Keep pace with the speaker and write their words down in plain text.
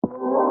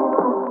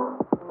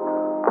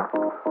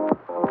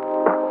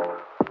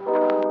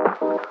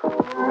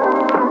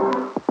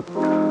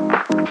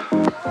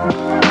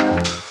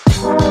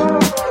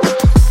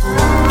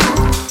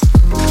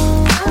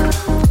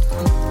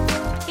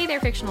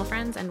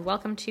and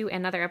welcome to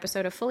another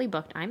episode of Fully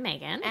Booked. I'm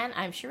Megan. And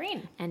I'm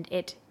Shireen. And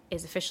it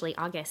is officially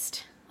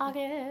August.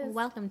 August.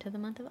 Welcome to the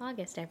month of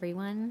August,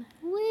 everyone.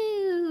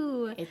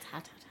 Woo! It's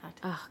hot, hot, hot.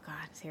 Oh,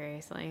 God,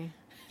 seriously.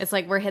 It's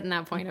like we're hitting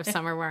that point of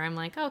summer where I'm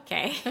like,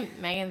 okay.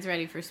 Megan's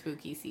ready for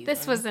spooky season.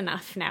 This was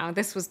enough now.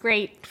 This was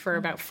great for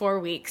about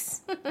 4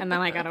 weeks, and then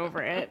I got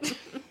over it.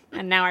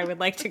 And now I would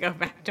like to go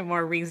back to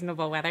more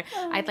reasonable weather.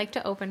 I'd like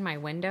to open my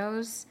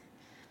windows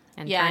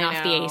and turn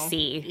off the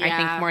AC. Yeah. I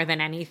think more than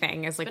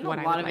anything is like what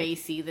I would like. Been a lot of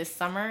AC this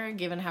summer,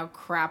 given how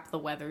crap the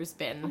weather's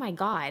been. Oh my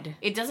God.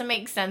 It doesn't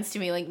make sense to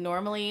me. Like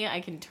normally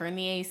I can turn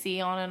the AC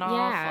on and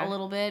off a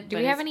little bit. Do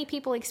we have any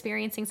people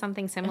experiencing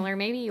something similar?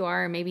 Maybe you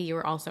are, or maybe you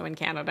are also in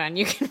Canada and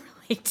you can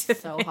relate to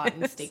so this. Hot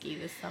and sticky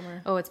this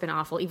summer. Oh, it's been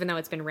awful, even though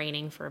it's been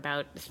raining for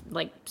about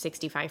like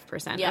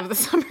 65% of the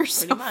summer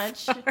pretty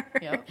much.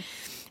 Yep.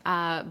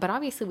 But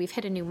obviously we've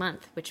hit a new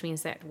month, which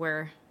means that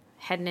we're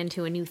heading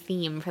into a new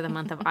theme for the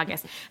month of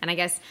August. And I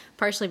guess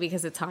partially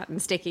because it's hot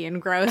and sticky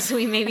and gross,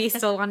 we maybe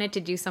still wanted to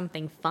do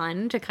something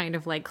fun to kind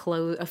of like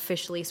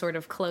officially sort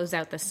of close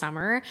out the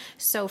summer.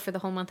 So for the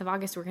whole month of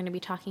August, we're going to be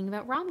talking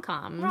about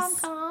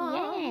rom-coms.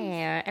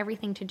 Yeah.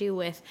 Everything to do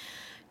with,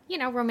 you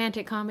know,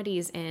 romantic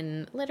comedies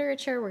in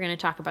literature. We're going to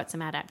talk about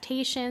some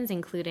adaptations,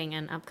 including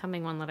an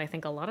upcoming one that I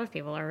think a lot of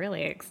people are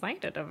really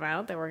excited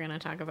about that we're going to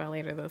talk about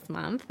later this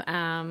month.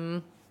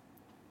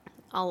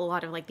 A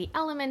lot of like the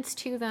elements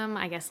to them,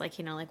 I guess, like,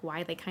 you know, like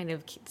why they kind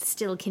of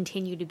still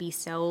continue to be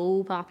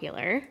so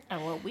popular.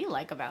 And what we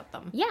like about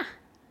them. Yeah,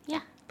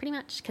 pretty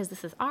much, because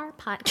this is our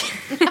podcast.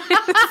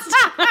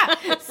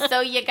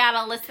 So you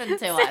gotta listen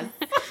to us.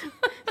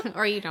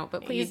 Or you don't,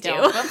 but please do.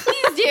 But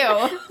please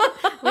do.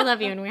 We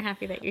love you and we're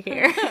happy that you're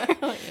here.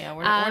 Yeah,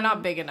 we're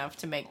not big enough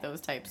to make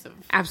those types of...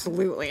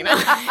 Absolutely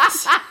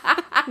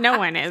not. No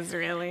one is,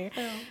 really.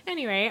 Oh.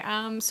 Anyway,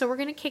 so we're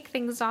going to kick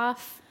things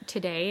off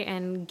today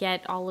and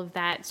get all of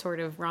that sort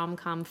of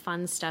rom-com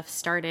fun stuff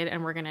started,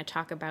 and we're going to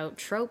talk about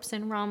tropes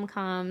in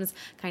rom-coms,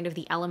 kind of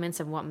the elements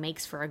of what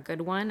makes for a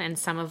good one, and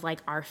some of like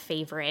our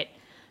favorite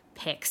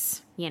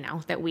picks, you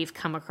know, that we've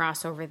come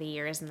across over the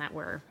years and that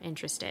we're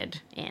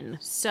interested in.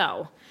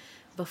 So,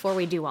 before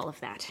we do all of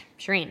that,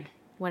 Shireen,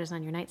 what is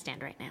on your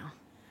nightstand right now?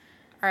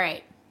 All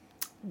right.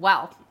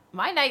 Well,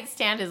 my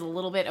nightstand is a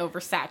little bit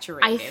oversaturated.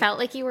 I felt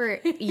like you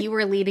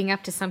were leading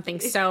up to something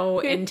so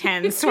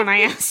intense when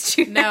I asked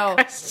you that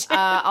question.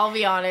 I'll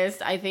be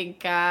honest. I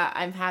think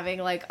I'm having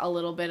like a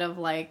little bit of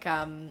like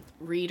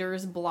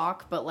reader's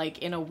block, but like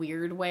in a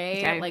weird way.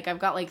 Okay. Like I've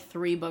got like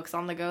 3 books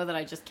on the go that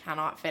I just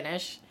cannot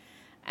finish.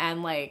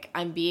 And, like,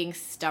 I'm being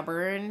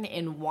stubborn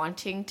in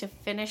wanting to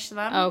finish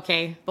them.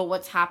 Okay. But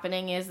what's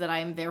happening is that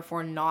I'm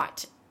therefore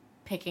not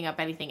picking up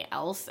anything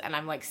else, and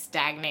I'm, like,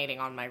 stagnating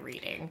on my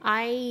reading.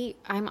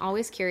 I'm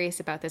always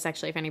curious about this,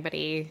 actually, if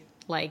anybody,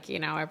 like, you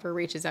know, ever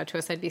reaches out to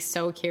us. I'd be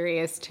so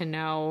curious to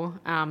know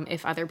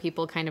if other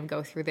people kind of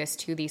go through this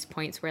to these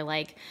points where,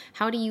 like,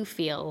 how do you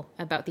feel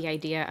about the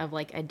idea of,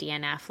 like, a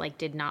DNF, like,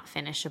 did not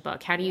finish a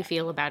book? How do you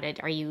feel about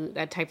it? Are you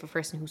that type of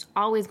person who's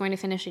always going to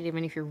finish it,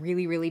 even if you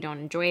really, really don't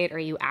enjoy it? Or are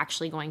you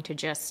actually going to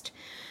just,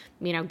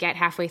 you know, get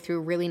halfway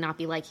through, really not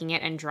be liking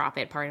it, and drop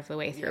it part of the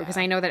way through? Because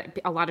I know that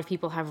a lot of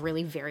people have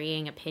really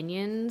varying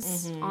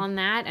opinions on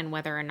that and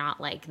whether or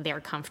not, like, they're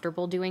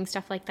comfortable doing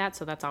stuff like that.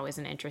 So that's always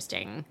an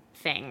interesting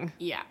thing.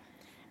 Yeah.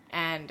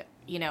 And,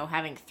 you know,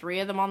 having 3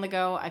 of them on the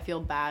go, I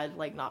feel bad,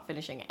 like, not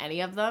finishing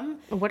any of them.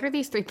 What are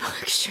these 3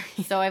 books?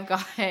 So I've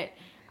got...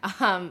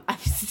 I'm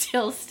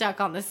still stuck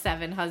on the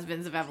 7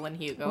 Husbands of Evelyn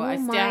Hugo. Oh, I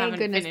still haven't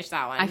finished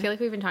that one. I feel like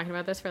we've been talking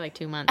about this for like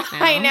 2 months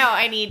now. I know.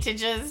 I need to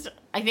just...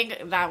 I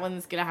think that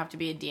one's going to have to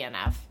be a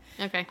DNF.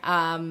 Okay.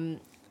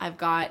 I've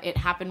got It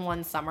Happened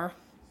One Summer.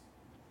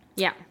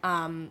 Yeah.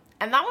 And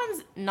that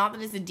one's not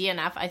that it's a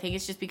DNF. I think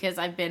it's just because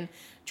I've been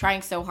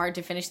trying so hard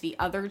to finish the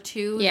other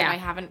 2 that I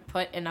haven't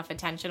put enough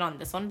attention on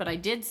this one. But I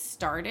did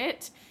start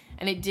it,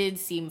 and it did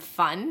seem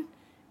fun.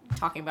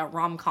 Talking about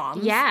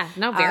rom-coms. Yeah,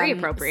 no, very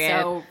appropriate.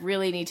 So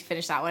really need to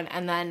finish that one.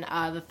 And then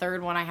the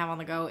third one I have on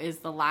the go is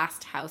The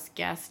Last House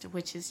Guest,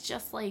 which is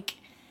just like...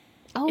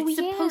 it's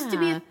supposed to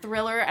be a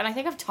thriller. And I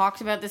think I've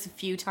talked about this a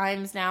few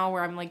times now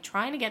where I'm like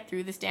trying to get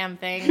through this damn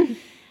thing. And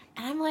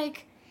I'm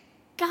like,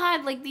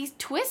 God, like these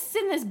twists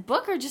in this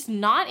book are just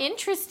not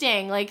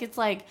interesting. Like it's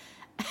like,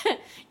 you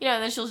know,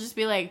 and then she'll just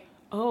be like,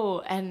 oh,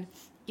 and,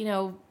 you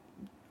know...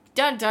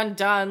 dun, dun,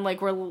 dun,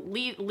 like, we're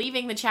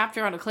leaving the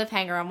chapter on a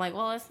cliffhanger. I'm like,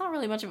 well, it's not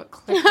really much of a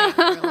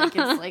cliffhanger. Like,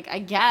 it's like, I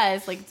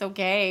guess, like, it's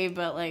okay,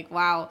 but, like,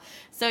 wow.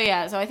 So,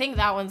 yeah, so I think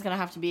that one's going to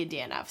have to be a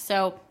DNF.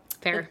 So,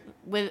 fair.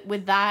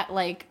 With that,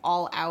 like,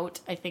 all out,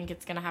 I think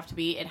it's going to have to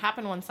be It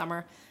Happened One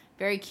Summer.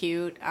 Very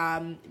cute.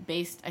 I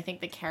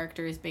think the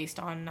character is based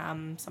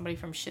on somebody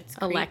from Schitt's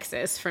Creek.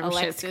 Alexis from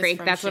Schitt's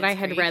Creek. That's what I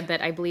had read.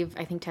 That I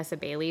think Tessa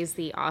Bailey's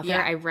the author.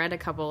 Yeah. I read a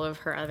couple of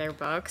her other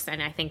books,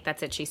 and I think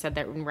that's it. She said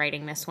that in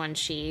writing this one,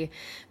 she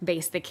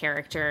based the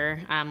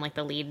character, like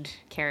the lead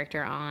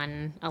character,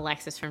 on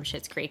Alexis from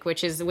Schitt's Creek,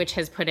 which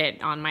has put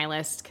it on my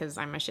list because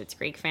I'm a Schitt's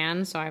Creek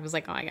fan. So I was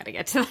like, oh, I got to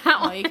get to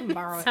that one. You can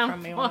borrow it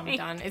from me when I'm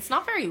done. It's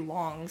not very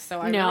long, so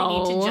I really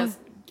need to just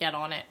get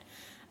on it.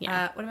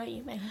 Yeah. What about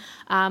you, Megan?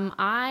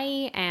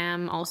 I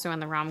am also in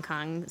the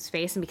rom-com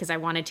space, and because I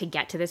wanted to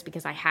get to this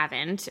because I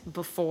haven't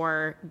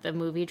before the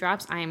movie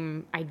drops.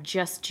 I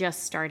just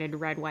started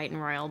Red, White,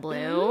 and Royal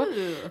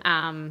Blue.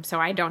 So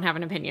I don't have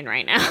an opinion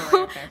right now,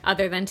 Oh, okay.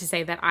 other than to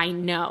say that I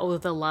know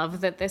the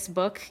love that this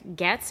book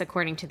gets,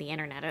 according to the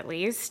internet at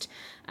least.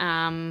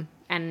 And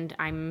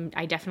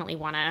I definitely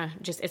want to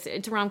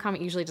it's a rom-com.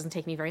 It usually doesn't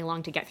take me very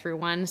long to get through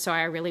one, so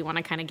I really want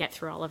to kind of get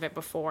through all of it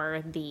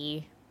before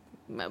the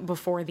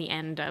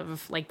end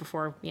of, like,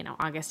 before,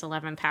 August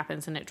 11th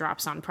happens and it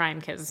drops on Prime,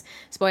 because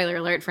spoiler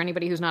alert for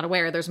anybody who's not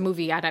aware, there's a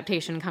movie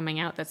adaptation coming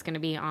out that's going to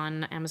be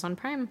on Amazon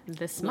Prime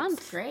this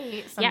month.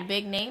 Great. Some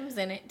big names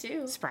in it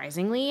too.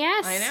 Surprisingly,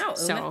 yes. I know.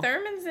 So, Uma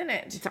Thurman's in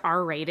it. It's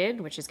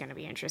R-rated, which is going to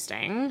be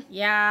interesting.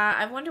 Yeah,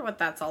 I wonder what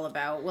that's all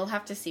about. We'll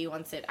have to see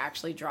once it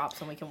actually drops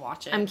and we can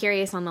watch it. I'm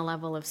curious on the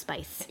level of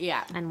spice.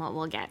 Yeah. And what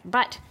we'll get.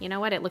 But you know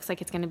what? It looks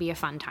like it's going to be a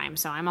fun time.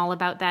 So I'm all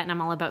about that, and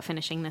I'm all about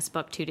finishing this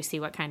book too, to see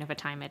what kind of a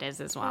time it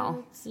is as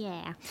well.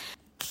 Yeah.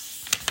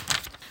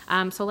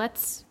 So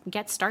let's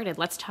get started.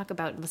 Let's talk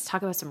about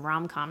some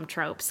rom-com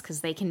tropes,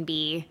 because they can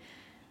be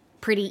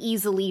pretty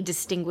easily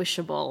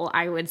distinguishable.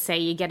 I would say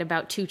you get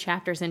about 2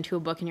 chapters into a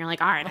book and you're like,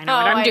 all right, I know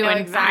what I'm doing.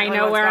 Exactly, I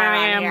know where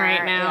I am here.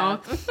 right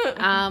now.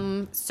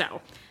 Yeah.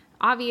 So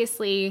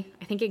obviously,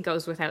 I think it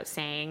goes without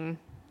saying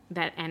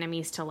that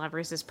enemies to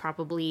lovers is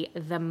probably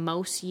the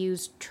most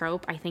used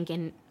trope, I think,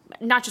 in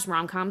not just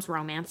rom-coms,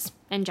 romance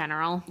in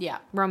general. Yeah.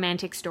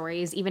 Romantic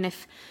stories, even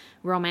if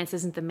romance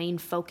isn't the main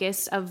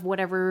focus of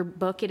whatever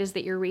book it is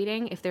that you're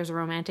reading, if there's a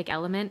romantic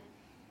element,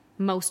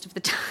 most of the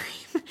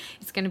time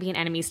it's going to be an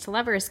enemies to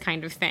lovers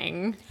kind of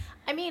thing.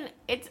 I mean,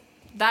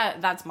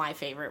 that's my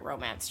favorite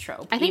romance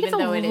trope. I think even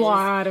though it's a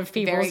lot of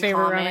people's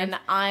favorite romance.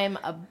 I'm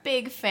a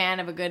big fan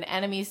of a good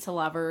enemies to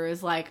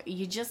lovers. Like,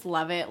 you just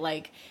love it.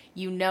 Like,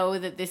 you know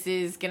that this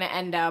is going to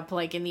end up,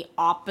 like, in the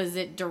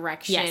opposite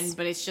direction, Yes.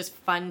 but it's just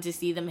fun to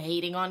see them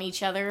hating on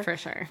each other For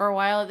sure. for a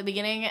while at the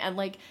beginning. And,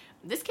 like,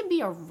 this can be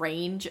a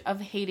range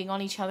of hating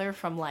on each other,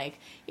 from, like,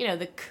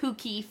 the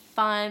kooky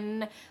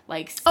fun,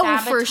 like,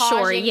 sabotaging for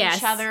sure. each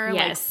Yes. other,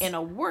 Yes. like, in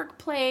a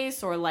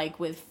workplace, or, like,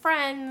 with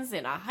friends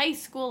in a high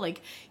school,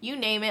 like, you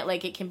name it.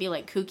 Like, it can be,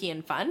 like, kooky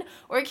and fun,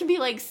 or it can be,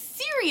 like,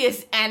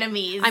 serious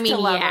enemies to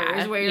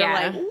lovers, where you're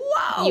like,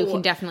 whoa! You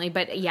can definitely,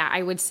 but yeah,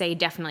 I would say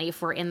definitely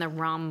if we're in the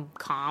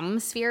rom-com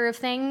sphere of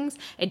things,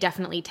 it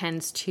definitely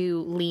tends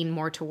to lean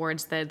more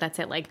towards that's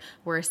it, like,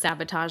 we're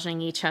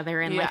sabotaging each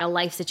other in, like, a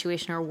life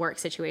situation or a work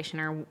situation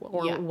or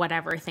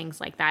whatever, things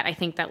like that. I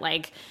think that,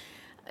 like,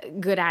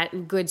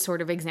 good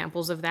sort of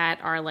examples of that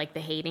are, like, The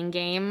Hating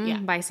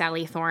Game by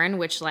Sally Thorne,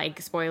 which,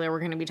 like, spoiler, we're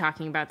going to be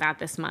talking about that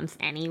this month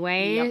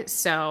anyway. Yep.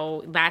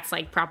 So that's,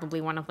 like, probably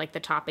one of, like, the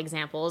top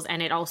examples.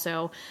 And it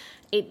also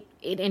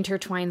it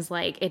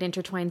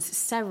intertwines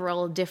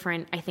several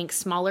different, I think,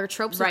 smaller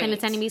tropes within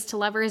its enemies to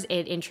lovers.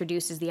 It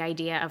introduces the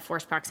idea of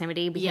forced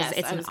proximity, because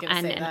it's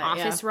an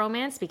office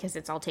romance, because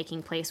it's all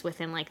taking place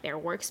within, like, their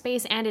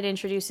workspace. And it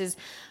introduces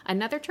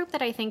another trope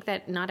that I think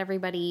that not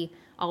everybody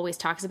always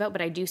talks about,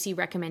 but I do see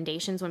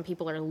recommendations when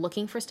people are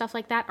looking for stuff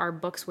like that, are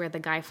books where the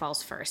guy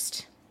falls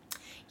first.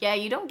 Yeah,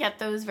 you don't get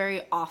those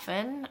very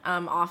often.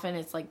 Often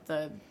it's, like,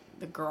 the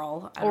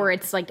girl, or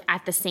it's, like,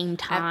 at the same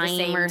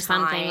time or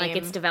something, like,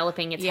 it's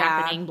developing, it's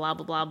happening, blah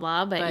blah blah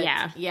blah. But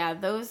yeah,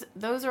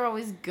 those are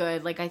always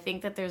good. Like, I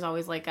think that there's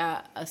always, like,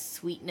 a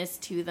sweetness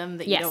to them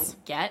that you don't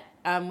get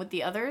with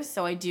the others.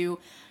 So I do,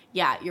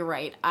 you're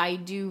right, I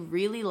do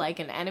really like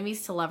an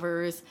enemies to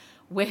lovers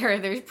where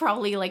there's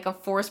probably, like, a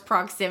forced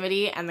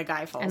proximity and the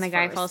guy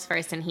falls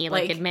first. And he,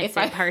 like, admits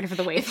it part of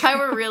the way. If I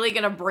were really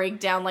gonna break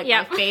down, like,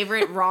 my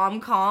favorite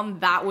rom-com,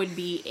 that would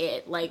be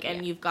it. Like,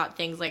 and you've got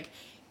things like,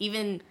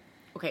 even,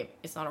 okay,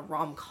 it's not a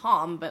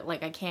rom-com, but,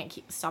 like, I can't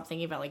stop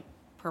thinking about, like,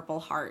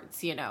 Purple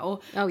Hearts, Oh,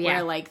 yeah.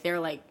 Where, like,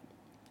 they're, like,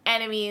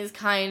 enemies,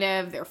 kind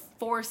of. They're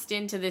forced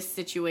into this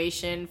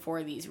situation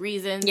for these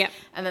reasons. Yep.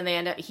 And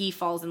then he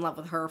falls in love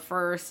with her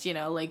first,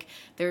 Like,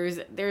 there's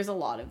a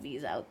lot of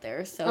these out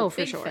there. So, for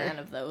big sure. fan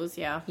of those,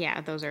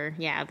 Yeah, those are,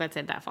 that's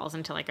it. That falls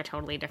into, like, a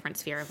totally different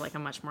sphere of, like, a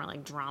much more,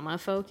 like,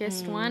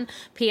 drama-focused one.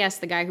 P.S.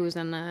 The guy who's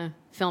in the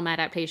film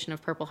adaptation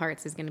of Purple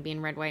Hearts is going to be in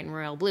Red, White, and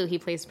Royal Blue. He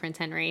plays Prince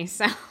Henry,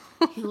 so...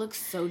 He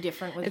looks so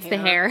different with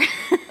hair. It's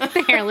the hair.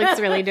 The hair looks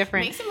really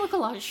different. Makes him look a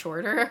lot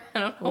shorter. I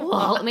don't know.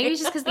 Well, maybe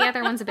just because the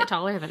other one's a bit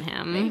taller than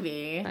him.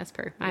 Maybe.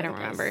 I don't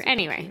remember.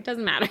 Anyway, it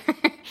doesn't matter.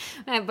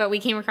 But we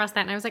came across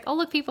that and I was like, oh,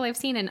 look, people I've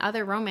seen in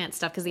other romance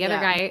stuff, because the other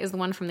guy is the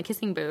one from The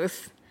Kissing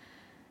Booth.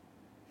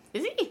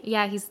 Is he?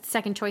 Yeah, he's the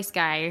second choice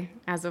guy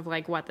as of,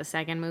 like, the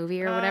second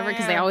movie or whatever,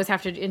 because they always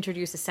have to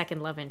introduce a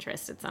second love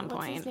interest at some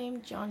point. What's his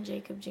name? John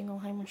Jacob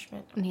Jingleheimer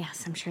Schmidt?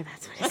 Yes, I'm sure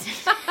that's what his name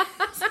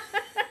is.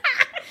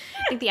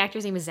 I think the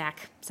actor's name is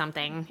Zach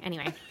something.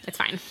 Anyway, it's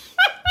fine.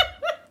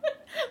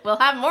 We'll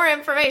have more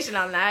information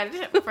on that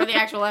for the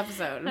actual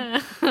episode.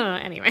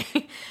 Anyway.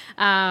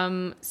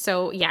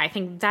 So, yeah, I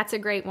think that's a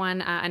great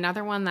one.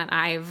 Another one that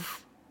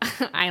I've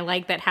I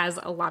like that has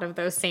a lot of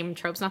those same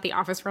tropes, not the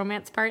office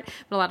romance part,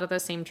 but a lot of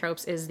those same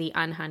tropes is The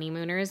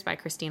Unhoneymooners by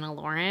Christina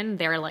Lauren.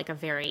 They're like a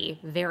very,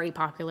 very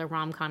popular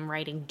rom-com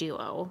writing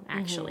duo,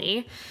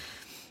 actually.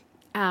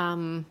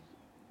 The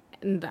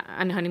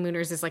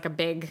Unhoneymooners is like a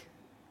big,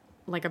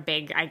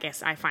 I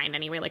guess I find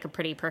anyway, like a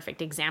pretty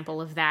perfect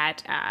example of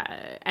that.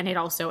 And it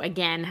also,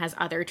 again, has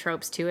other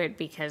tropes to it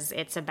because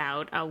it's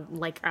about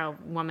a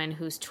woman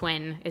whose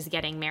twin is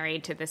getting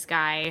married to this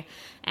guy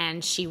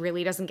and she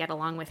really doesn't get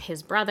along with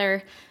his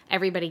brother.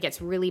 Everybody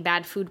gets really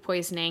bad food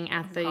poisoning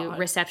at the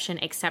reception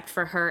except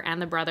for her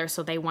and the brother.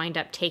 So they wind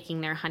up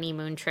taking their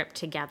honeymoon trip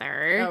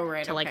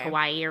together to like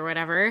Hawaii or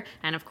whatever.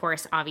 And of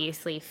course,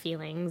 obviously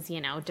feelings,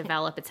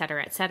 develop, et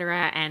cetera, et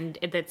cetera. And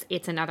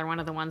it's another one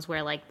of the ones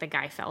where like the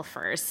guy fell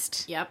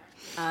first. Yep.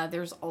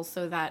 There's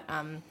also that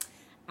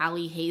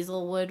Ali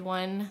Hazelwood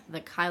one, the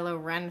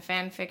Kylo Ren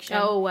fan fiction.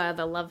 Oh,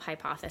 the Love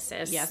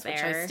Hypothesis. Yes,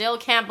 which I still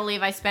can't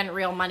believe I spent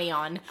real money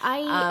on.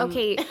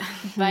 Okay,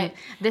 but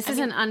this is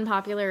an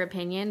unpopular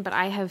opinion, but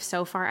I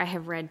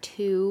have read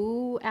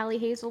 2 Ali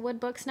Hazelwood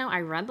books now.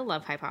 I read The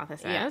Love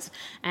Hypothesis,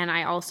 and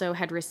I also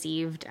had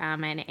received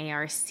an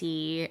ARC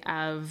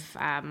of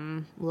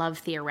Love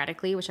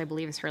Theoretically, which I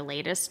believe is her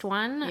latest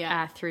one,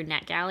 through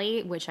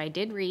NetGalley, which I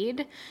did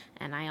read.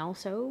 And I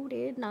also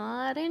did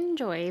not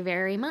enjoy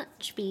very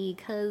much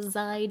because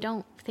I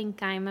don't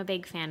think I'm a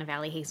big fan of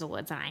Ali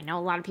Hazelwood's. And I know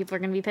a lot of people are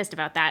going to be pissed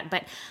about that,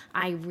 but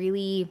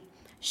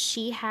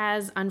she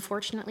has,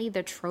 unfortunately,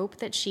 the trope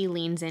that she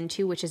leans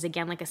into, which is,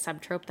 again, like a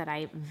subtrope that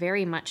I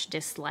very much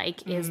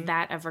dislike, is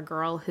that of a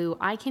girl who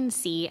I can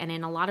see, and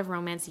in a lot of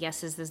romance,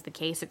 yes, this is the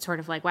case. It's sort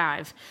of like, wow,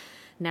 I've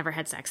never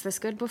had sex this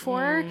good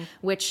before,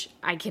 which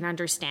I can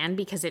understand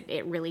because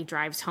it really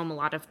drives home a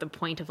lot of the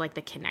point of like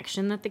the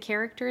connection that the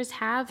characters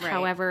have. Right.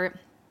 However,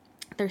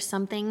 there's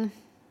something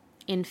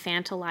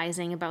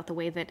infantilizing about the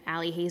way that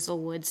Ali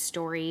Hazelwood's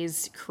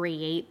stories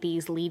create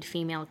these lead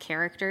female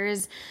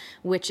characters,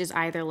 which is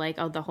either like,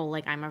 the whole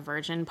like I'm a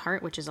virgin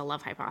part, which is a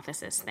love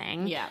hypothesis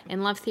thing. Yeah.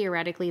 In Love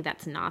Theoretically,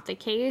 that's not the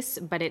case,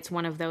 but it's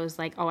one of those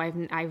like,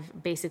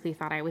 I've basically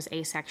thought I was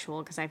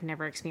asexual because I've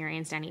never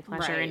experienced any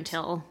pleasure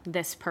until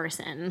this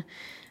person.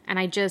 And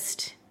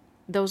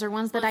those are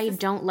ones that I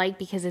don't like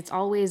because it's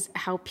always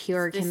how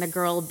pure can the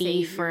girl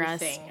be for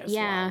us.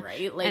 Well,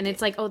 right? Like, and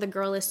it's like, the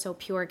girl is so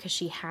pure because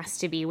she has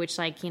to be, which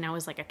like,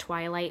 is like a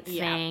Twilight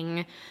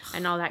thing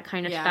and all that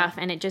kind of stuff.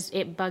 And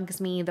it bugs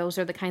me. Those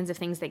are the kinds of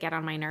things that get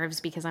on my nerves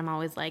because I'm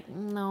always like,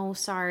 no,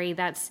 sorry,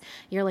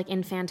 you're like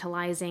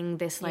infantilizing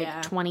this like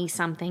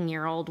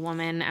 20-something-year-old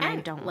woman and I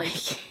don't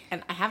like it.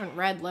 And I haven't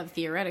read Love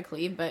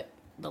Theoretically, but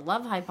The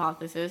Love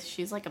Hypothesis,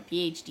 she's like a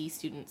PhD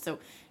student, so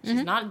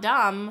she's not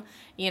dumb,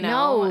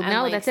 No,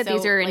 like, that's it.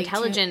 These are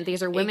intelligent.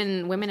 These are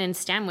women in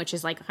STEM, which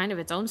is like kind of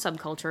its own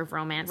subculture of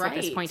romance. At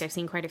this point, I've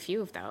seen quite a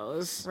few of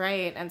those.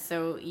 Right, and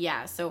so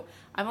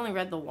I've only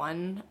read the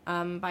one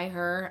by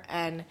her,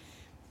 and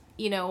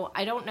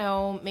I don't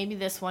know. Maybe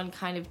this one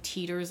kind of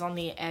teeters on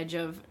the edge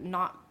of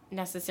not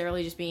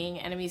necessarily just being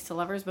enemies to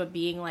lovers, but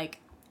being like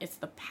it's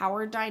the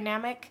power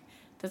dynamic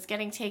that's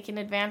getting taken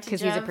advantage of.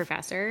 Because he's a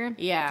professor?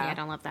 Yeah, I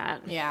don't love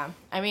that. Yeah.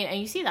 I mean,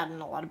 and you see that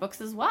in a lot of books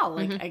as well.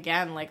 Like,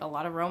 again, like a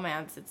lot of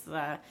romance, it's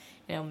the,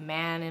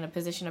 man in a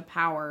position of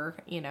power,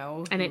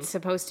 And it's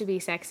supposed to be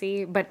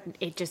sexy, but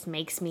it just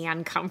makes me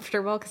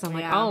uncomfortable because I'm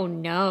like, oh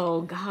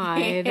no,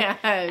 God.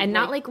 And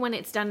not like when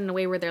it's done in a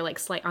way where they're like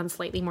on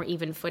slightly more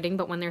even footing,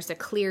 but when there's a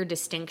clear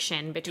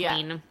distinction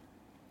between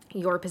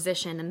your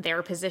position and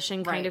their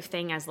position kind of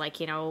thing as like,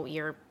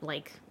 you're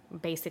like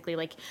basically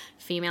like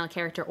female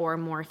character or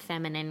more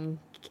feminine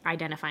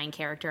identifying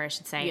character, I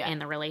should say, in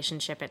the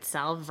relationship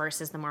itself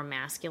versus the more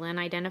masculine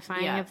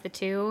identifying of the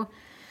two.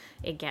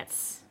 It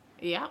gets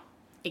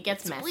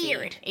messy.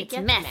 Weird. It's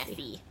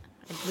messy.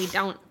 We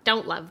don't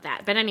love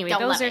that. But anyway,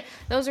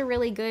 those are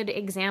really good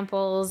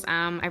examples.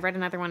 I read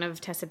another one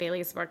of Tessa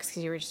Bailey's books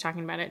because you were just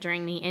talking about it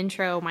during the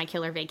intro, My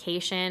Killer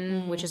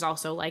Vacation, which is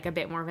also like a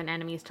bit more of an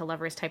enemies to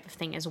lovers type of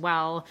thing as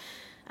well.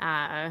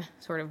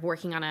 Sort of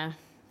working on a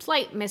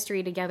slight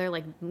mystery together,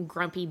 like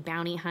grumpy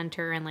bounty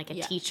hunter and like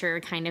a teacher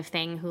kind of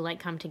thing who like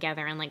come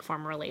together and like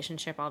form a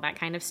relationship, all that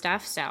kind of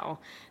stuff. So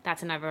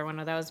that's another one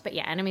of those. But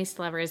yeah, enemies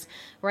to lovers,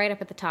 right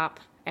up at the top.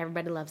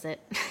 Everybody loves it.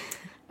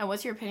 And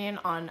what's your opinion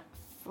on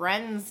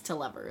friends to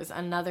lovers?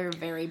 Another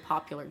very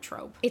popular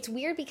trope. It's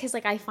weird because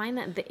like I find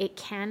that it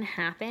can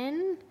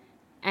happen,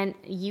 and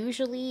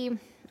usually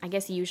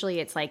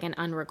it's like an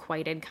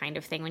unrequited kind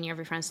of thing when you have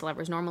your friends to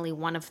lovers. Normally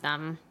one of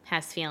them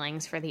has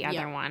feelings for the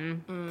other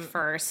one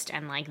first,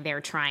 and like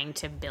they're trying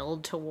to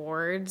build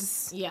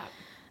towards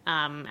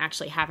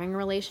actually having a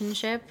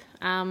relationship.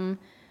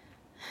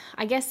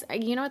 I guess,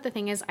 what the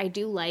thing is, I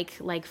do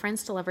like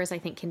friends to lovers I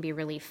think can be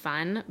really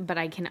fun, but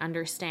I can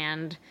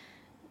understand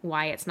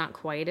why it's not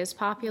quite as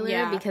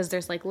popular because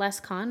there's like less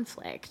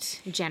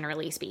conflict,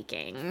 generally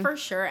speaking. For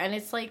sure. And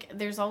it's like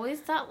there's always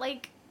that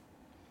like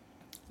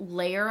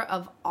layer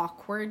of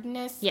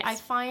awkwardness. I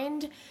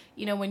find,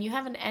 when you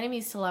have an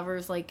enemies to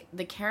lovers, like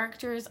the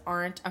characters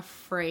aren't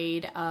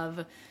afraid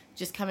of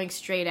just coming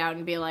straight out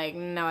and be like,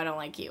 no, I don't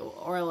like you.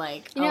 Or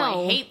like, oh,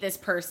 No. I hate this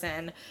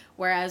person.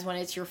 Whereas when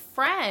it's your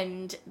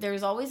friend,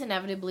 there's always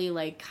inevitably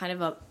like kind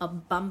of a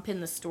bump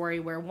in the story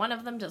where one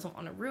of them doesn't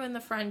want to ruin the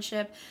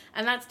friendship.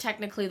 And that's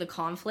technically the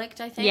conflict,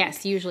 I think.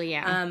 Yes, usually,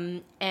 yeah.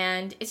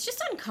 And it's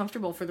just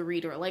uncomfortable for the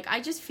reader. Like, I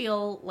just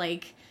feel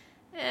like,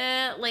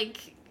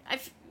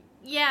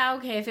 yeah,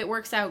 okay, if it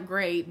works out,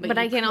 great, but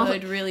I can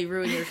could really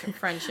ruin your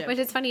friendship. Which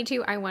is funny,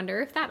 too. I wonder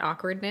if that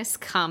awkwardness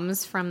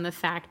comes from the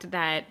fact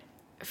that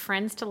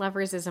friends to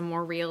lovers is a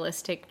more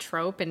realistic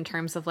trope in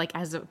terms of, like,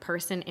 as a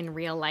person in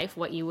real life,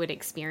 what you would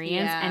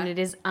experience, and it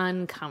is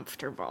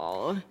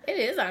uncomfortable. It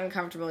is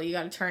uncomfortable. You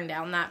got to turn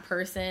down that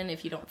person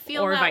if you don't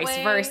feel or that vice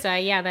way. versa.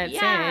 Yeah, that's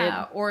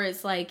it. Or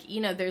it's like,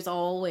 there's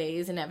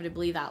always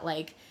inevitably that,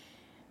 like,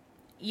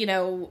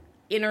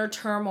 inner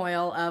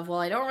turmoil of, well,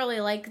 I don't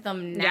really like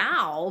them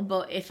now,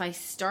 but if I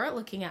start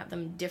looking at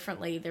them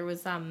differently, there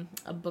was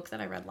a book that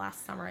I read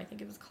last summer. I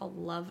think it was called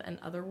Love and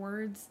Other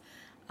Words.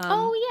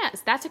 Oh,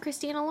 yes. That's a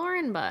Christina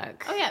Lauren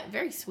book. Oh, yeah.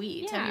 Very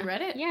sweet. Yeah. Have you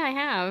read it? Yeah, I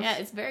have. Yeah,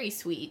 it's very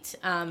sweet.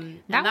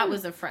 That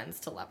was a Friends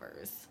to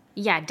Lovers.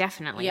 Yeah,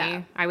 definitely.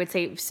 Yeah. I would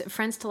say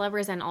Friends to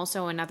Lovers, and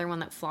also another one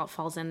that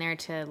falls in there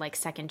to, like,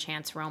 second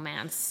chance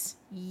romance.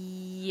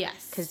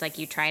 Yes. Because, like,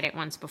 you tried it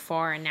once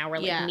before, and now we're,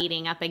 like,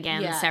 meeting up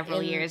again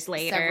several years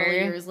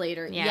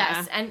later. Yeah.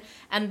 Yes.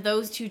 And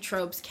those two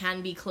tropes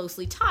can be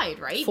closely tied,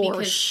 right?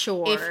 For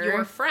sure. If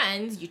you're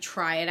friends, you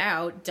try it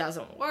out,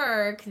 doesn't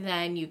work,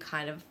 then you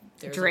kind of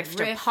drift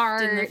a rift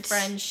apart in the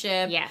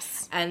friendship.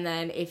 Yes. And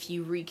then if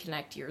you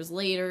reconnect years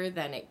later,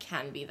 then it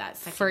can be that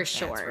second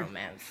chance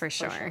romance. For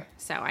sure.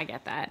 So I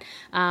get that.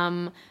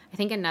 I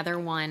think another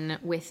one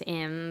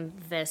within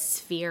the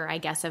sphere, I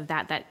guess, of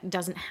that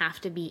doesn't have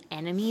to be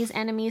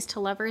enemies to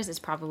lovers is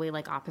probably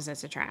like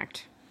opposites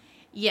attract.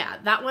 Yeah,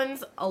 that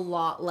one's a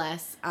lot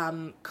less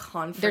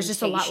confrontational. There's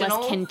just a lot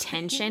less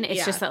contention.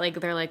 It's just that, like,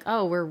 they're like,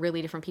 oh, we're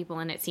really different people,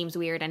 and it seems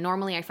weird. And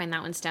normally I find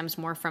that one stems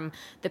more from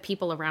the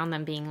people around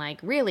them being like,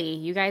 really?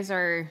 You guys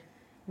are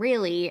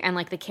really? And,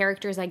 like, the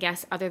characters, I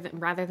guess,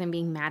 rather than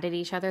being mad at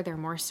each other, they're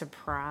more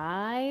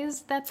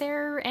surprised that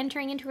they're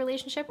entering into a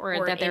relationship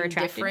or that they're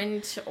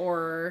attracted.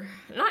 Or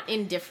not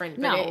indifferent,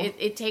 but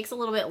it takes a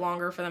little bit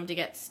longer for them to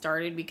get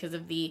started because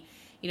of the...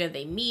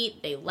 they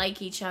meet, they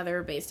like each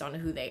other based on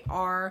who they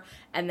are,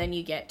 and then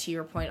you get, to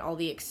your point, all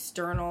the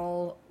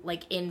external,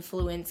 like,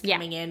 influence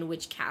coming in,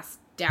 which casts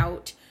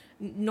doubt,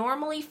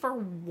 normally for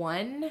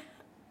one.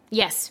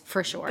 Yes,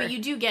 for sure. But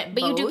you do get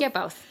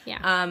both.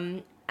 Yeah.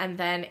 And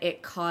then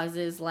it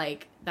causes,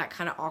 like, that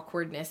kind of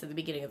awkwardness at the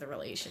beginning of the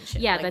relationship.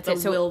 Yeah, like that's the it.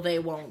 So will they,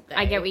 won't they.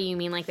 I get what you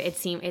mean. Like, it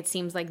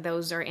seems like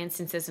those are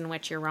instances in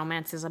which your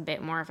romance is a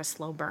bit more of a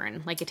slow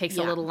burn. Like, it takes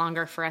a little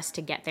longer for us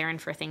to get there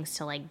and for things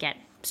to, like, get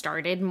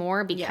started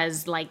more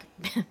because, like,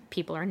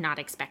 people are not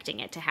expecting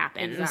it to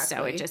happen. Exactly.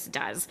 So it just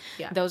does.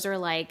 Yeah. Those are,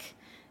 like,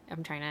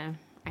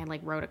 I,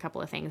 like, wrote a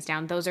couple of things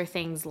down. Those are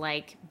things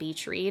like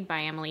Beach Read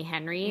by Emily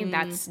Henry.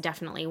 That's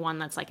definitely one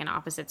that's like an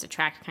opposites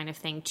attract kind of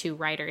thing. Two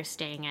writers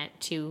staying at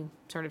two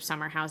sort of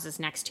summer houses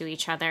next to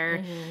each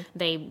other.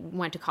 They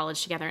went to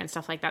college together and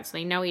stuff like that, so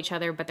they know each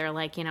other, but they're,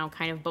 like,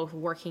 kind of both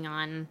working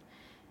on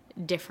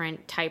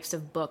different types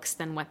of books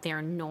than what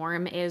their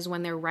norm is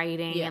when they're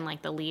writing. And,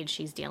 like, the lead,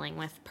 she's dealing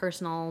with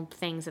personal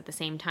things at the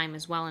same time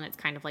as well, and it's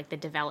kind of like the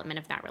development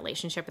of that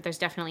relationship. But there's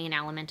definitely an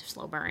element of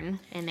slow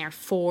burn in there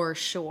for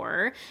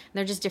sure.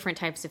 They're just different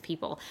types of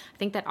people. I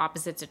think that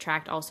opposites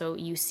attract also.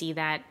 You see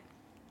that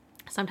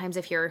sometimes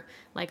if you're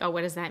like, oh,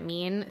 what does that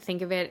mean?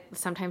 Think of it,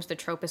 sometimes the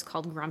trope is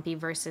called grumpy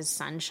versus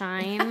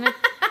sunshine.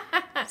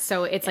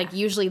 So it's like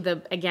usually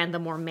the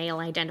more male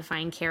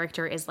identifying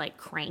character is like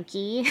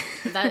cranky.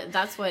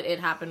 That's what It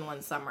Happened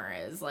One Summer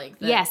is like.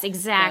 Yes,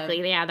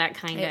 exactly. That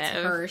kind it's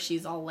of. Her.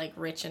 She's all like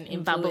rich and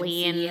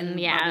bubbly and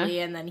bubbly,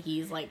 and then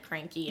he's like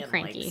cranky and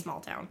like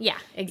small town. Yeah,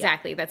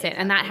 exactly. That's it.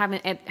 And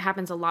it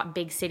happens a lot.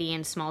 Big city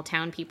and small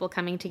town people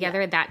coming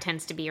together. That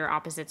tends to be your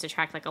opposites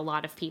attract. Like, a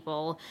lot of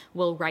people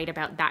will write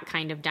about that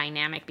kind of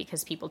dynamic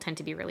because people tend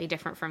to be really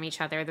different from each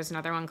other. There's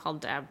another one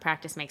called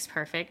Practice Makes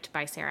Perfect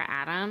by Sarah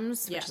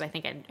Adams, which is, I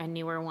think, a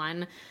newer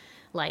one.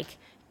 Like,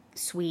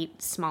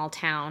 sweet small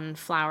town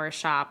flower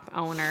shop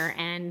owner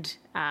and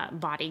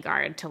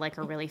bodyguard to, like,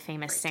 a really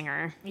famous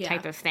singer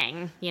type of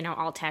thing,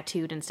 all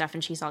tattooed and stuff,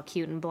 and she's all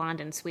cute and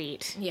blonde and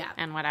sweet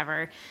and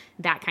whatever,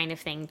 that kind of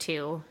thing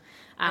too.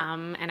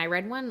 And I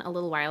read one a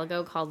little while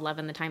ago called Love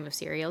in the Time of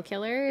Serial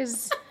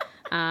Killers.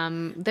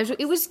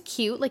 It was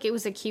cute. Like, it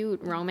was a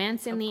cute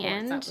romance in the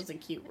end. That was a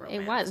cute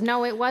romance. It was.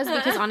 No, it was,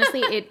 because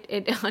honestly,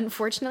 it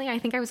unfortunately, I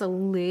think I was a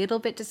little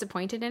bit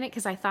disappointed in it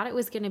because I thought it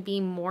was going to be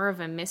more of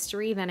a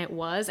mystery than it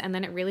was. And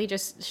then it really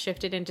just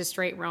shifted into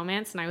straight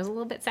romance. And I was a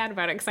little bit sad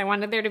about it because I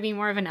wanted there to be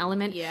more of an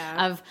element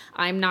of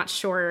I'm not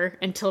sure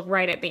until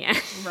right at the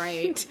end.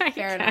 Right.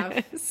 Fair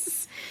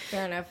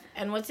enough.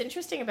 And what's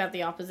interesting about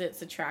the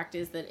opposites attract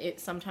is that it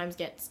sometimes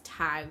gets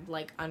tagged,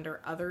 like, under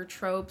other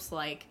tropes,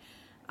 like,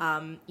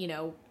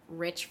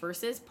 rich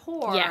versus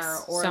poor,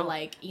 or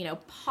like,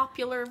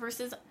 popular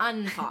versus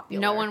unpopular.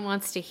 No one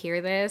wants to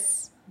hear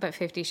this, But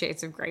 50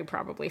 Shades of Grey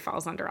probably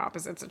falls under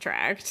opposites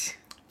attract.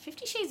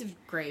 50 Shades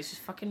of Grey is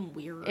just fucking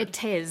weird.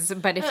 It is,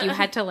 but if you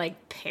had to,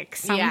 like, pick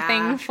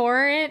something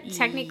for it,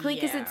 technically,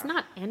 because it's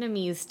not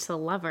enemies to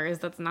lovers.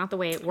 That's not the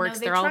way it works.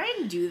 No, they try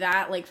and do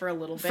that, like, for a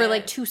little bit. For,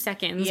 like, 2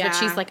 seconds, but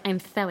she's like,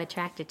 I'm so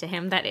attracted to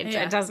him that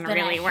it doesn't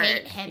really work. I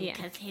hate him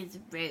because he's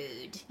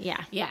rude.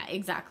 Yeah. Yeah,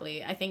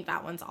 exactly. I think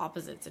that one's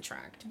opposites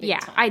attract. Yeah,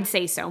 time. I'd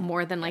say so.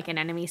 More than, like, an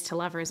enemies to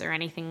lovers or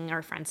anything,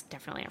 or friends,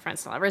 definitely not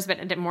friends to lovers,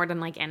 but more than,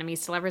 like,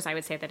 enemies to lovers, I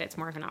would say that it's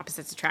more of an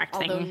opposites attract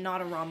thing. Although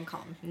not a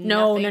rom-com.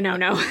 No.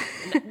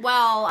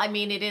 Well, I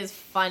mean, it is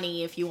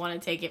funny if you want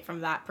to take it from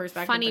that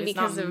perspective. Funny but it's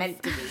because not of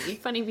meant to be.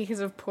 Funny because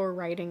of poor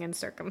writing and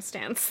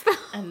circumstance.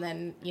 And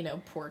then,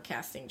 poor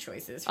casting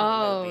choices for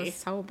the movie. Oh,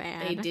 so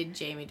bad. They did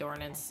Jamie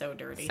Dornan so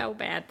dirty. So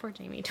bad, poor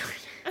Jamie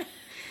Dornan.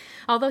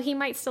 Although he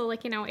might still,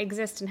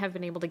 exist and have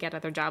been able to get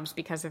other jobs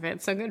because of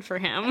it. So good for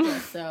him. I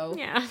guess so.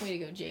 Yeah. Way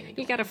to go, Jamie Dornan.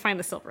 You got to find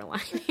the silver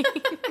lining.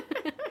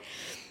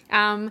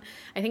 I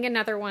think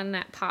another one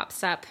that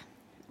pops up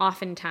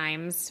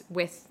oftentimes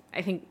with,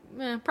 I think,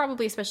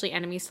 probably especially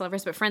enemies to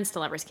lovers, but friends to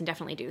lovers can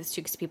definitely do this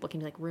too, because people can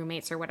be like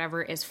roommates or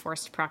whatever, is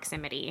forced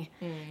proximity.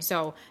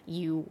 So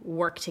you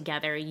work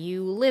together,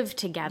 you live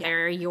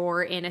together,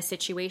 you're in a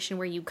situation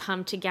where you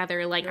come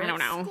together, like, you're I don't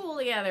know. School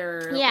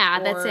together. Yeah,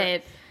 that's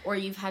it. Or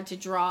you've had to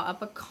draw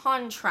up a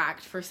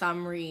contract for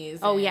some reason.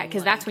 Oh yeah,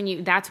 because that's when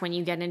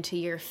you get into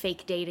your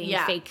fake dating,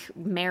 fake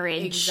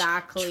marriage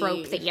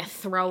trope that you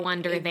throw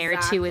under there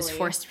too, is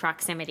forced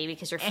proximity,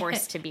 because you're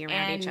forced to be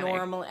around each other.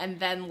 And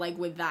then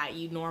with that,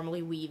 you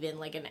normally weave in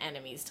like an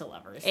enemies to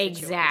lovers.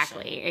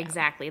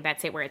 Exactly.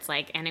 That's it. Where it's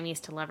like enemies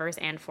to lovers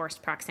and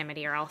forced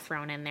proximity are all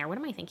thrown in there. What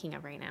am I thinking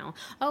of right now?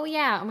 Oh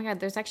yeah. Oh my God.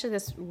 There's actually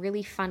this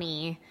really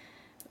funny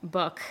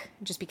book,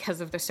 just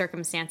because of the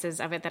circumstances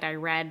of it, that I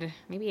read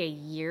maybe a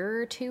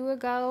year or two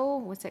ago.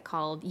 What's it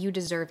called? You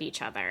Deserve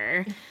Each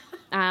Other.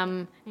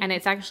 And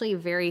it's actually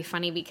very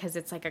funny because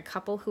it's like a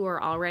couple who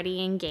are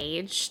already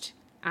engaged,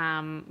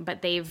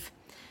 but they've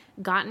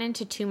gotten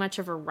into too much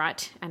of a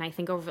rut. And I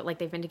think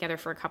they've been together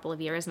for a couple of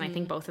years, and I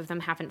think both of them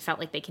haven't felt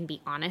like they can be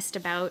honest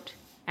about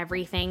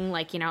everything,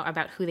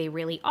 about who they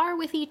really are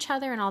with each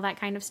other and all that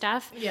kind of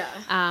stuff. Yeah.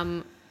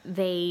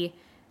 They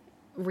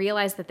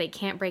realize that they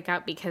can't break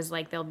up because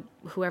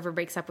whoever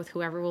breaks up with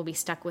whoever will be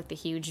stuck with the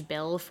huge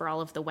bill for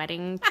all of the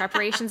wedding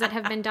preparations that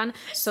have been done.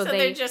 So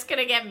they're just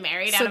gonna get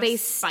married out of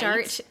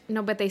spite.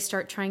 But they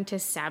start trying to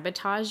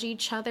sabotage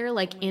each other,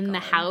 the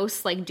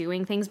house,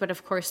 doing things. But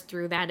of course,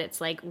 through that,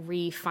 it's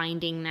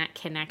re-finding that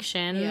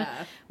connection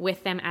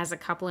with them as a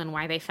couple and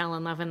why they fell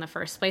in love in the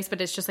first place.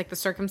 But it's just the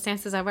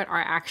circumstances of it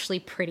are actually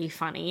pretty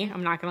funny.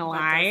 I'm not gonna lie.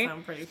 That does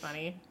sound pretty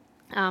funny.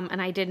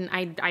 And I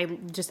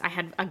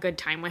had a good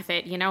time with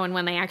it, and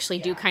when they actually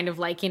do kind of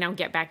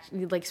get back,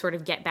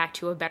 get back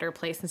to a better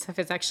place and stuff,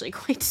 it's actually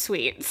quite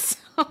sweet.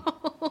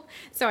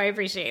 So I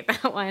appreciate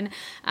that one.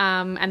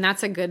 And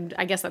that's a good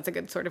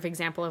sort of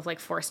example of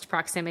forced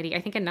proximity.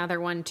 I think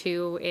another one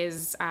too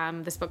is,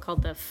 this book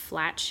called The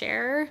Flat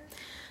Share.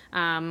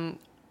 Didn't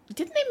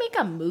they make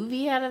a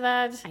movie out of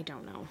that? I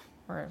don't know.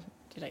 Or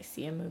did I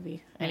see a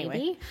movie?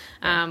 Anyway.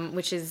 Maybe.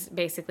 Which is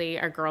basically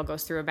a girl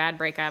goes through a bad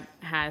breakup,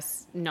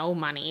 has no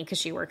money because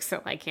she works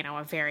at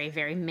a very,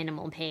 very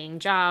minimal paying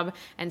job,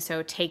 and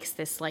so takes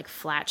this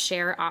flat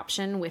share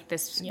option with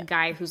this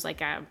guy who's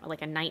like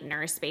a night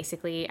nurse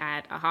basically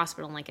at a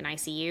hospital, an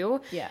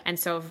ICU. Yeah. And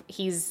so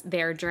he's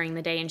there during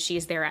the day and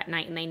she's there at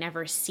night, and they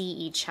never see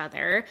each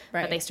other,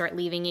 but they start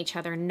leaving each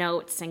other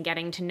notes and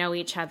getting to know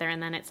each other,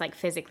 and then it's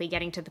physically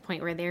getting to the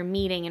point where they're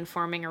meeting and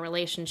forming a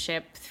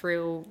relationship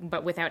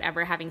but without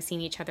ever having seen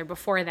each other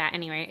before that.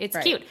 Anyway, it's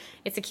cute.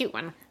 It's a cute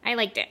one. I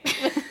liked it.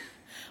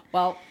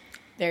 Well,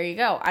 there you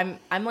go. I'm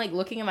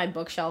looking at my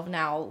bookshelf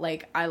now.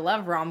 I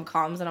love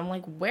rom-coms, and I'm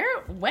when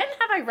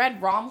have I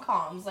read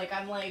rom-coms?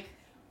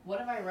 What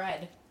have I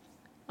read?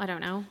 I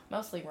don't know.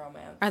 Mostly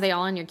romance. Are they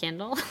all on your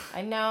Kindle?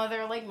 I know,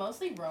 they're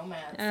mostly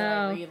romance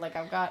that I read.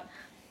 I've got,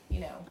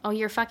 Oh,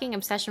 your fucking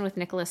obsession with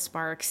Nicholas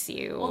Sparks,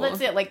 you. Well,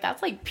 that's it.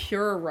 That's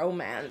pure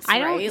romance, I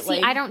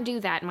don't do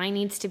that. Mine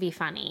needs to be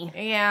funny.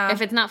 Yeah.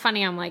 If it's not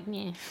funny, I'm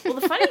meh. Well,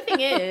 the funny thing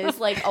is,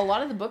 a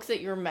lot of the books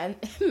that you're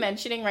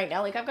mentioning right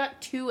now, I've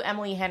got 2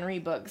 Emily Henry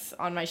books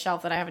on my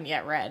shelf that I haven't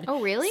yet read.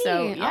 Oh, really?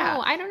 So, yeah.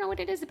 Oh, I don't know what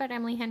it is about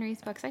Emily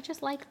Henry's books. I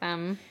just like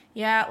them.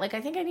 Yeah,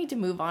 I think I need to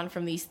move on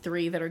from these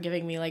 3 that are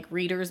giving me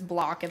reader's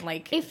block, and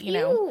if you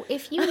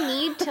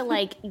need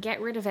to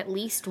get rid of at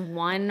least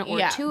 1 or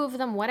 2 of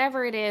them,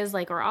 whatever it is,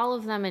 or all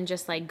of them, and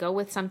just go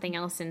with something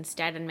else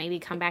instead, and maybe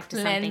come back to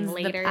something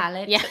later. The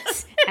palette.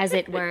 Yes, as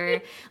it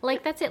were.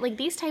 That's it.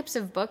 These types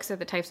of books are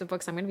the types of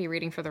books I'm going to be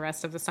reading for the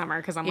rest of the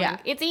summer, because I'm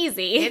it's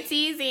easy. It's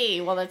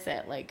easy. Well, that's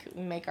it.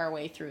 Make our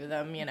way through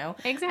them.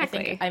 Exactly. I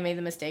think I made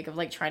the mistake of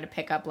trying to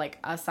pick up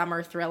a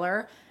summer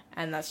thriller.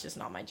 And that's just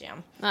not my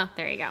jam. Oh,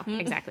 there you go.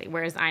 Exactly.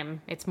 Whereas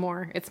it's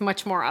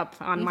much more up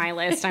on my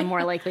list. I'm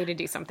more likely to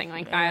do something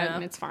like that,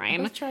 and it's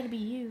fine. Let's try to be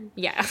you.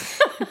 Yeah.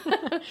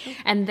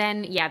 And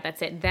then,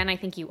 that's it. Then I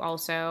think you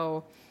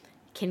also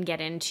can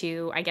get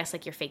into, I guess,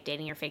 like your fake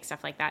dating or fake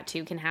stuff like that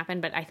too can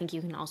happen. But I think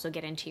you can also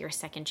get into your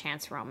second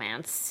chance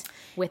romance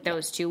with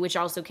those two, which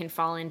also can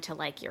fall into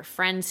like your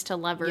friends to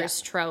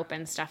lovers trope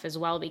and stuff as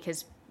well,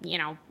 because, you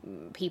know,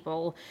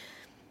 people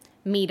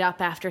meet up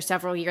after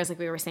several years, like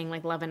we were saying,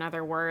 like Love in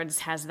Other Words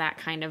has that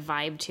kind of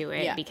vibe to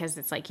it, because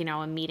it's like, you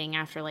know, a meeting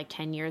after like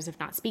 10 years of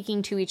not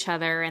speaking to each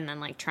other, and then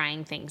like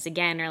trying things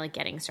again, or like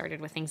getting started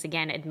with things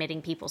again,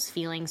 admitting people's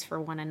feelings for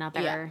one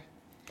another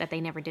that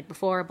they never did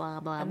before, blah,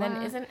 blah, and blah. And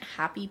then isn't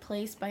Happy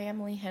Place by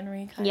Emily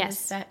Henry kind of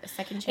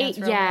second chance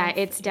romance? Yeah,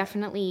 it's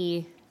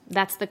definitely...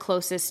 That's the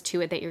closest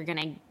to it that you're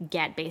going to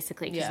get,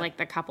 basically, because, like,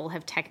 the couple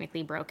have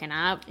technically broken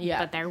up,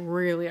 but there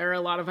really are a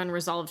lot of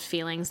unresolved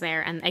feelings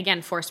there. And,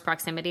 again, forced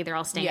proximity. They're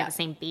all staying at the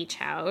same beach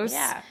house.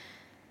 Yeah.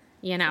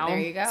 You know? So there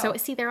you go. So,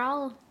 see, they're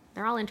all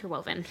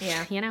interwoven.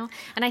 Yeah. You know?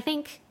 And I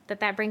think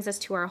that brings us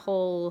to our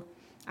whole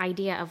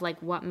idea of,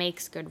 like, what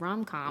makes good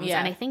rom-coms. Yeah.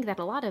 And I think that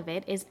a lot of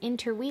it is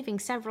interweaving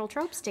several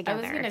tropes together.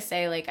 I was going to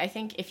say, like, I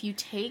think if you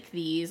take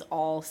these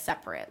all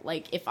separate,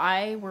 like, if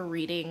I were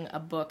reading a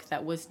book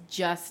that was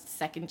just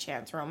second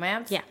chance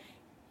romance,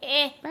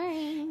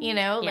 you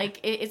know, like,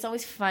 it's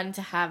always fun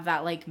to have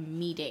that, like,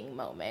 meeting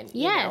moment,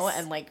 you know,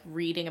 and, like,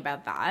 reading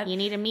about that. You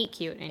need a meet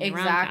cute in your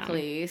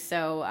Exactly. rom-com.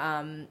 So,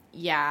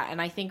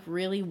 and I think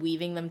really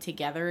weaving them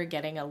together,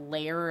 getting a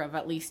layer of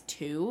at least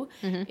two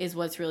is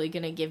what's really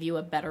going to give you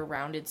a better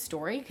rounded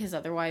story, because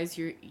otherwise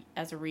you're,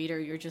 as a reader,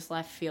 you're just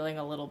left feeling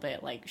a little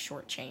bit, like,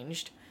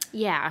 shortchanged.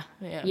 Yeah,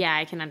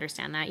 I can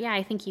understand that. Yeah,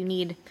 I think you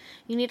need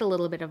a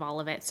little bit of all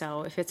of it.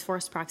 So if it's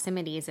forced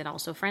proximity, is it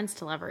also friends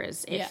to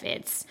lovers? If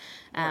it's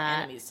or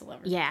enemies to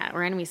lovers. Yeah,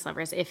 or enemies to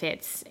lovers. If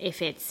it's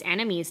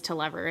enemies to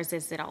lovers,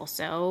 is it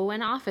also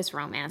an office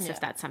romance? If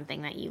that's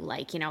something that you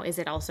like, you know, is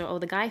it also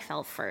the guy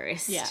fell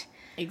first? Yeah,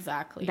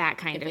 exactly. That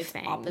kind of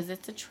thing.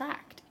 Opposites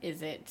attract.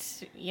 Is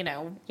it, you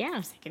know?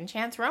 Yeah, second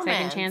chance romance.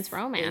 Second chance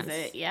romance.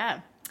 Is it?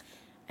 Yeah.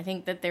 I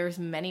think that there's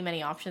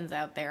many options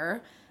out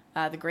there.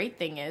 The great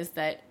thing is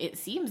that it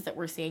seems that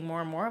we're seeing more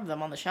and more of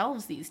them on the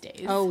shelves these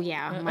days. Oh,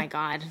 yeah. Oh, my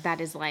God.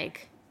 That is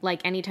like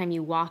anytime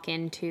you walk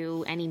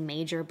into any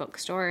major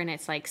bookstore and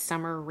it's like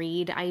summer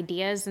read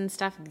ideas and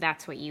stuff,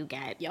 that's what you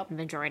get. Yep.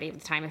 Majority of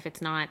the time, if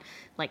it's not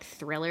like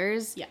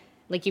thrillers. Yeah.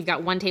 Like you've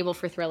got one table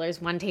for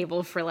thrillers, one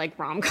table for like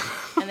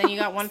rom-com. And then you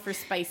got one for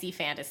spicy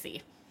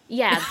fantasy.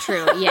 Yeah,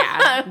 true.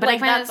 Yeah, but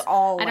like that's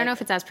all. I don't know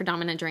if it's as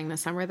predominant during the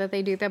summer that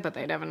they do that, but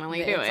they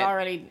definitely do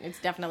it. It's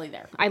definitely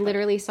there. I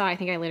literally saw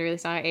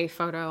a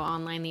photo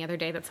online the other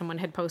day that someone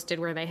had posted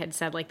where they had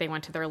said like they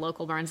went to their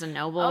local Barnes and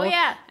Noble. Oh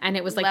yeah, and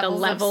it was like the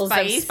levels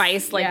of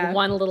spice, like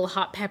 1 little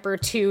hot pepper,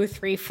 2,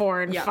 3,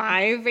 4, and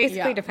 5,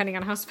 basically depending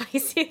on how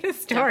spicy the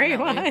story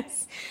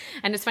was.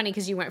 And it's funny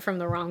because you went from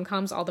the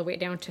rom-coms all the way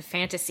down to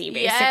fantasy,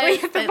 basically.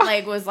 Yes, it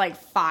like was like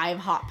 5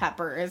 hot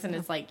peppers, and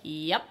it's like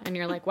yep, and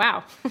you're like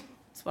wow.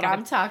 That's what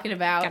I'm talking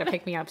about. Gotta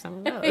pick me up some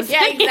of those.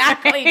 Yeah,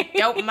 exactly.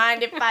 Don't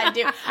mind if I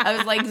do. I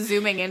was like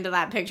zooming into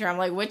that picture. I'm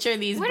like, which are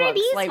these books? Are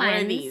these like, ones?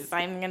 what are these?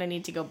 I'm gonna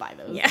need to go buy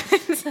those.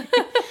 Yes.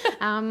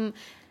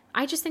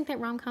 I just think that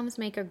rom-coms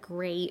make a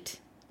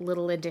great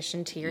little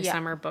addition to your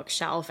summer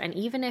bookshelf, and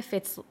even if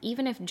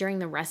during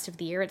the rest of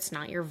the year it's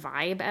not your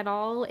vibe at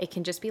all, it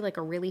can just be like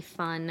a really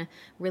fun,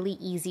 really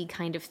easy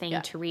kind of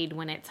thing to read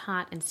when it's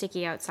hot and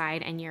sticky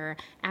outside and you're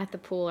at the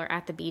pool or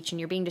at the beach and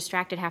you're being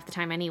distracted half the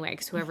time anyway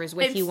because whoever's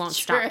with you won't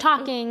stop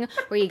talking,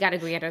 or you gotta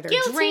go get other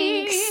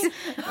drinks,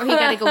 or you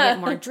gotta go get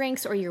more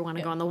drinks, or you want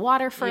to go in the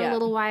water for a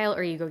little while,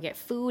 or you go get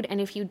food,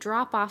 and if you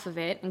drop off of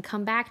it and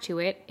come back to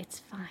it, it's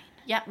fine.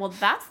 Yeah, well,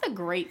 that's the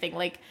great thing.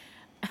 Like,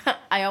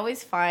 I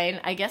always find,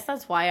 I guess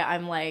that's why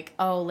I'm like,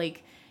 oh,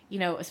 like, you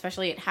know,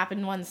 especially it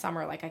happened one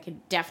summer, like I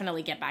could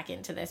definitely get back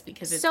into this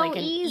because it's so like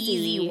an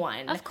easy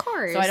one. Of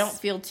course. So I don't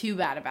feel too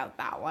bad about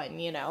that one,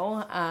 you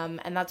know?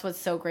 And that's what's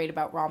so great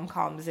about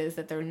rom-coms is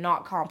that they're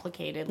not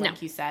complicated,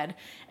 like you said,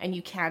 and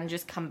you can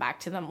just come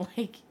back to them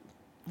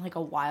like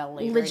a while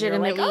later.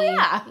 Legitimately. Like, oh,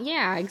 yeah.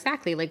 Yeah,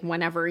 exactly. Like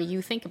whenever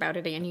you think about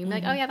it again, you're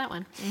like, oh yeah, that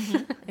one.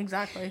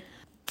 Exactly.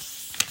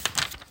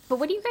 But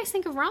what do you guys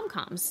think of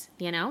rom-coms?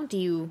 You know, do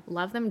you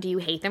love them? Do you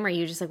hate them? Are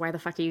you just like, why the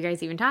fuck are you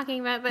guys even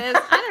talking about this?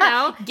 I don't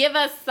know. Give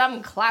us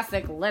some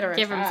classic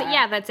literature.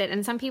 Yeah, that's it.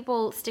 And some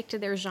people stick to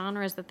their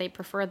genres that they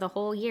prefer the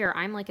whole year.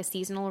 I'm like a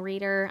seasonal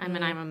reader. I'm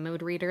a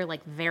mood reader,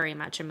 like very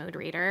much a mood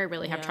reader. I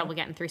really have trouble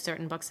getting through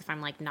certain books if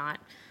I'm like not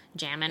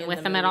jamming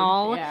with them at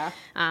all. Yeah.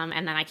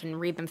 And then I can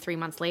read them 3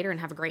 months later and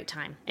have a great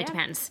time. It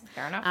depends.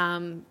 Fair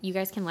enough. You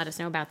guys can let us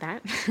know about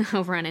that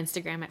over on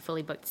Instagram at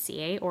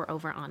fullybookedca or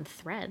over on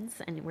Threads,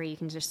 and where you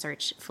can just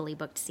search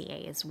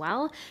fullybookedca as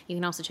well. You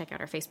can also check out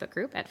our Facebook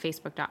group at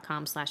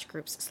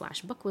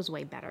facebook.com/groups/book was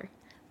way better.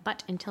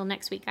 But until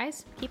next week,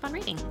 guys, keep on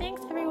reading.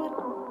 Thanks, everyone.